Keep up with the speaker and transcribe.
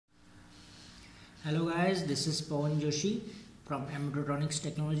Hello guys, this is Pawan Joshi from microcontroller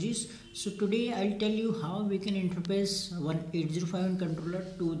technologies. So today I'll tell you how we can interface one 8051 controller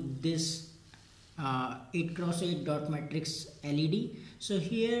to this 8x8 dot matrix LED. So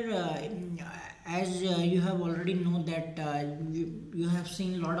here as you have already know that you have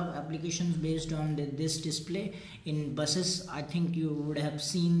seen a lot of applications based on this display in buses. I think you would have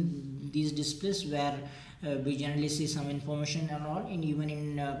seen these displays where we generally see some information and all, and even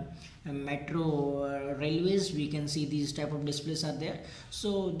in metro railways we can see these type of displays are there.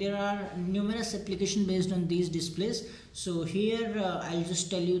 So there are numerous applications based on these displays. So here I'll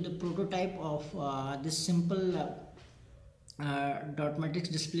just tell you the prototype of this simple dot matrix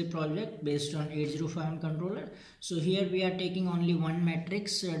display project based on 8051 controller. So here we are taking only one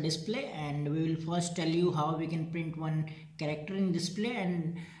matrix display, and we will first tell you how we can print one character in display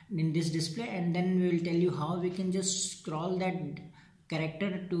and in this display, and then we will tell you how we can just scroll that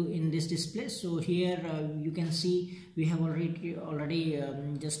character to in this display. So here you can see we have already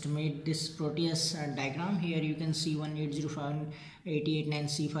just made this proteus diagram. Here you can see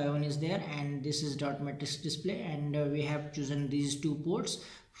 1805889C51 is there, and this is dot matrix display, and we have chosen these two ports.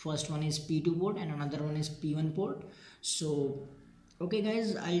 First one is P2 port and another one is P1 port. So okay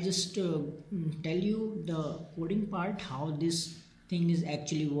guys, I'll just tell you the coding part, how this thing is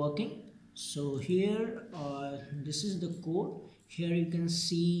actually working. So here this is the code. Here you can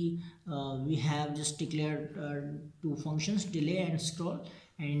see we have just declared two functions, delay and scroll,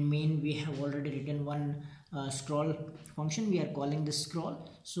 and in main we have already written one scroll function. We are calling this scroll.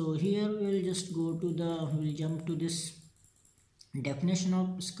 So here we will just go to we'll jump to this definition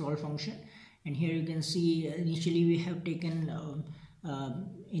of scroll function, and here you can see initially we have taken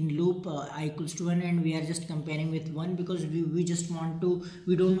in loop I equals to 1, and we are just comparing with 1 because we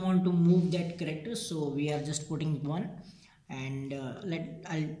don't want to move that character, so we are just putting 1. And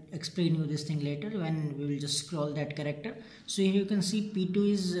I'll explain you this thing later when we will just scroll that character. So here you can see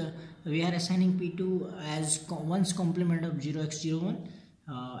P2 is we are assigning P2 as 1's complement of 0x01,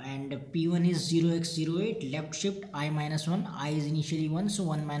 and P1 is 0x08, left shift I minus 1. I is initially 1, so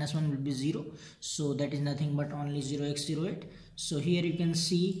 1 minus 1 will be 0, so that is nothing but only 0x08. So here you can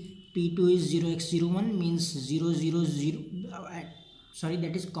see P2 is 0x01 means 0 0 0 sorry,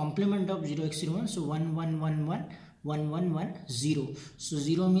 that is complement of 0x01, so 1 1 1 1 1 1 1 0. So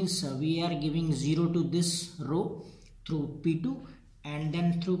 0 means we are giving 0 to this row through P2, and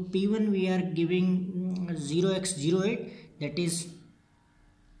then through P1 we are giving 0x08, that is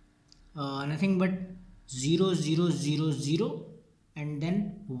nothing but 0 0 0 0 and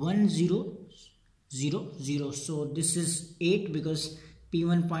then 1 0 0 0. So this is 8 because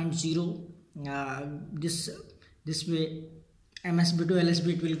P1.0 this way MSB to LSB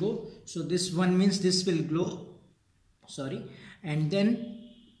it will go. So this 1 means this will glow, sorry. And then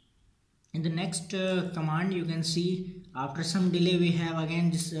in the next command you can see after some delay we have again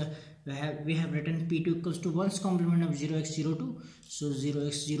this we have written P2 equals to 1's complement of 0x02. So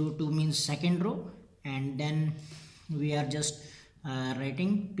 0x02 means second row, and then we are just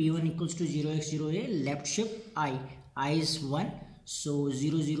writing P1 equals to 0x0a, left shift I is 1, so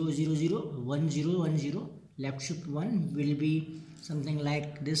 0 0 0 0 1 0 1 0, left shift 1 will be something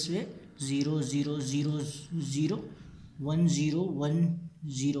like this way, 0 0 0 0 1 0 1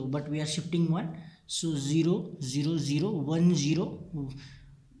 0, but we are shifting 1, so 0 0 0 1 0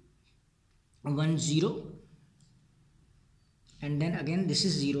 1 0, and then again this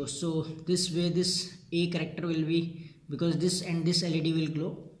is 0. So this way this A character will be, because this and this LED will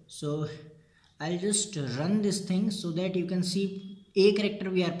glow. So I'll just run this thing so that you can see A character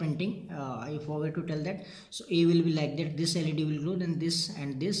we are printing. I forgot to tell that. So A will be like that, this LED will glow, then this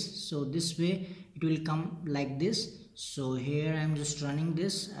and this, so this way it will come like this. So here I am just running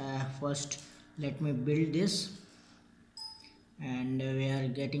this. First let me build this, and we are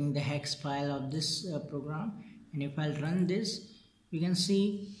getting the hex file of this program, and if I'll run this, you can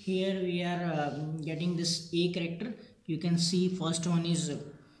see here we are getting this A character. You can see first one is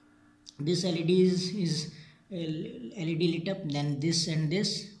this LED is LED lit up, then this and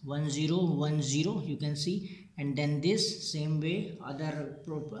this 1 0 1 0 you can see, and then this same way other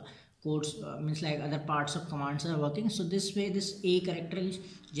codes means like other parts of commands are working. So this way this A character is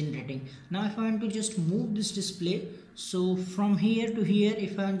generating. Now if I want to just move this display, so from here to here,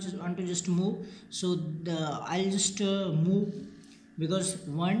 if I want to just move, so I'll just move, because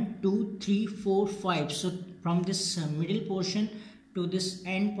 1 2 3 4 5, so from this middle portion to this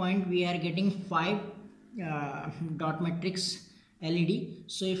end point we are getting 5 dot matrix LED.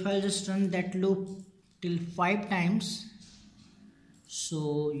 So if I'll just run that loop till 5 times,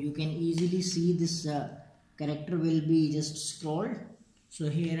 so you can easily see this character will be just scrolled So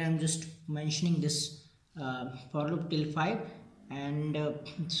here I am just mentioning this for loop till 5, and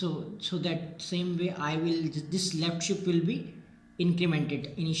so that same way I will, this left shift will be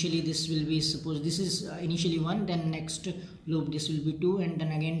incremented. Initially this will be, suppose this is initially 1, then next loop this will be 2, and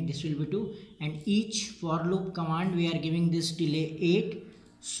then again this will be 2, and each for loop command we are giving this delay 8.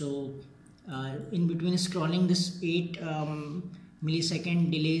 So in between scrolling, this 8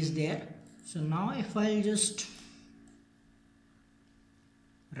 millisecond delay is there. So now if I'll just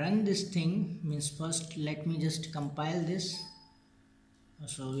run this thing, means first let me just compile this.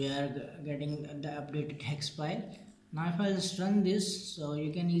 So we are getting the updated hex file. Now if I just run this, so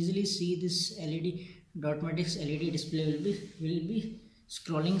you can easily see this dotmatics LED display will be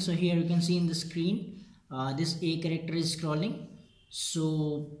scrolling. So here you can see in the screen this A character is scrolling.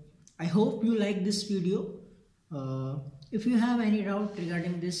 So I hope you like this video. If you have any doubt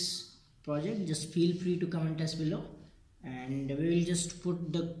regarding this project, just feel free to comment us below, and we will just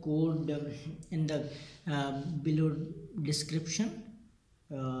put the code in the below description.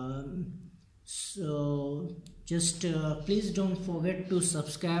 So just please don't forget to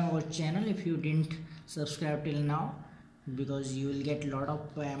subscribe our channel if you didn't subscribe till now, because you will get a lot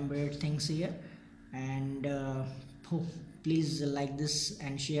of embedded things here. And please like this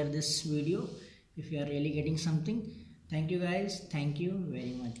and share this video if you are really getting something. Thank you guys, thank you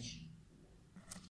very much.